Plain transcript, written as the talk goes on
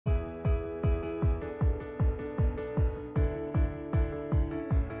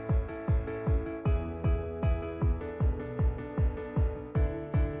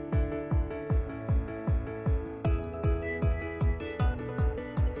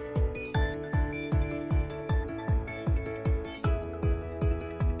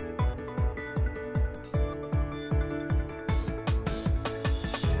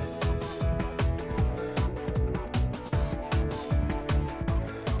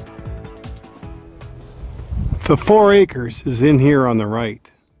The 4 acres is in here on the right.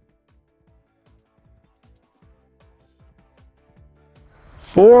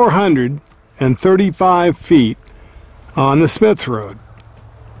 435 feet on the Smith Road.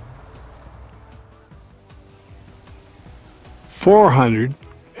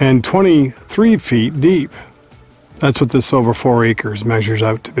 423 feet deep. That's what this over 4 acres measures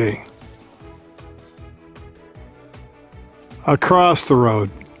out to be. Across the road,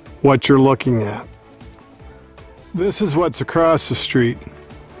 what you're looking at. This is what's across the street,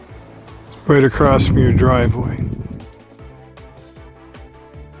 right across from your driveway.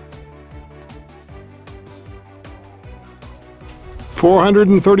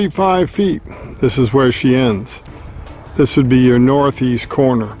 "435 feet. This is where she ends. This would be your northeast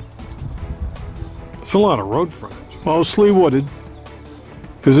corner. It's a lot of road frontage, mostly wooded.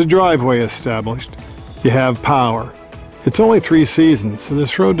 There's a driveway established. You have power. It's only 3 seasons, so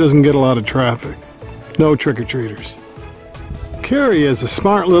this road doesn't get a lot of traffic. No trick-or-treaters. Cary is a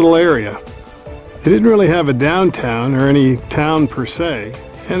smart little area. They didn't really have a downtown or any town per se,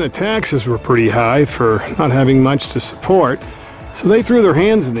 and the taxes were pretty high for not having much to support, so they threw their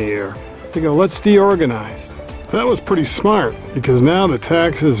hands in the air. They go, let's deorganize. That was pretty smart, because now the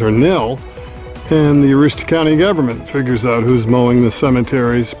taxes are nil, and the Aroostook County government figures out who's mowing the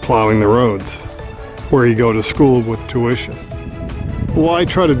cemeteries, plowing the roads, where you go to school with tuition. Why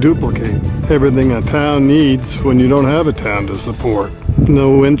try to duplicate everything a town needs when you don't have a town to support?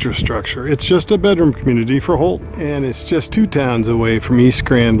 No infrastructure. It's just a bedroom community for Houlton. And it's just 2 towns away from East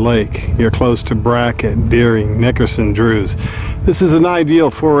Grand Lake. You're close to Brackett, Deering, Nickerson, Drews. This is an ideal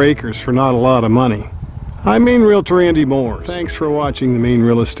 4 acres for not a lot of money. I'm Maine Realtor Andy Moores. Thanks for watching the Maine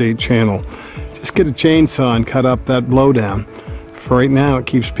Real Estate channel. Just get a chainsaw and cut up that blowdown. For right now, it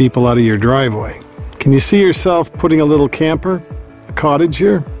keeps people out of your driveway. Can you see yourself putting a little camper? A cottage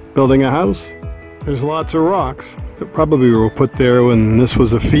here, building a house? There's lots of rocks that probably were put there when this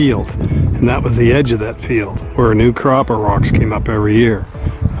was a field, and that was the edge of that field where a new crop of rocks came up every year.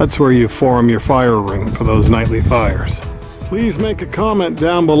 That's where you form your fire ring for those nightly fires. Please make a comment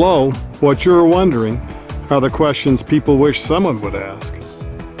down below. What you're wondering are the questions people wish someone would ask.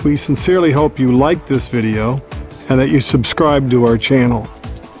 We sincerely hope you liked this video and that you subscribe to our channel.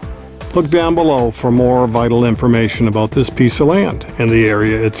 Look down below for more vital information about this piece of land and the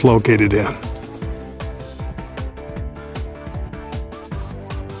area it's located in.